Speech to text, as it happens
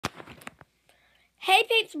Hey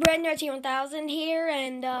peeps, Brenda 1000 here,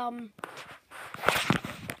 and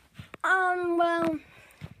well,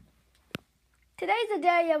 today's a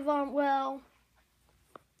day of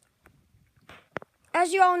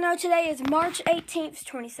as you all know, today is March 18th,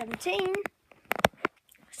 2017.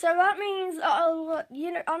 So that means,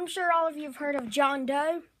 I'm sure all of you have heard of John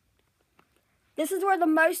Doe. This is where the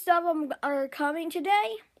most of them are coming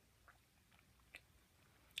today.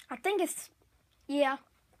 I think yeah.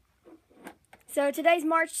 So today's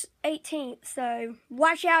March 18th, so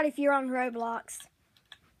watch out if you're on Roblox,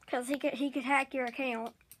 because he could hack your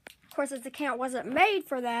account. Of course, his account wasn't made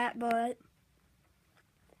for that, but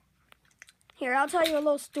here, I'll tell you a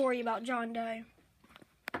little story about John Doe.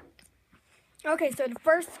 Okay, so the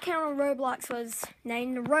first account on Roblox was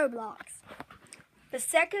named Roblox. The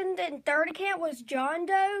second and third account was John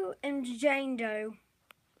Doe and Jane Doe.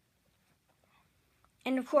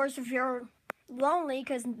 And of course, if you're lonely,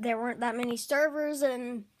 because there weren't that many servers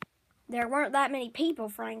and there weren't that many people,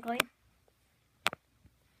 frankly,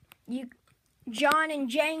 John and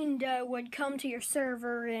Jane Doe would come to your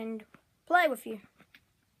server and play with you.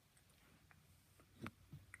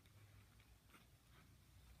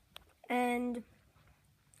 And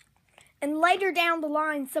later down the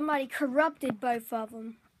line, somebody corrupted both of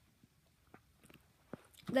them.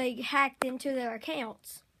 They hacked into their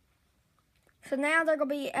accounts. So now they're going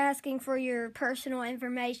to be asking for your personal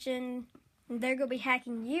information. And they're going to be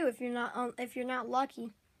hacking you if you're not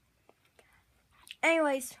lucky.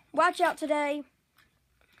 Anyways, watch out today.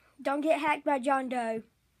 Don't get hacked by John Doe.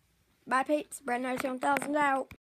 Bye peeps. Brandon 1000 out.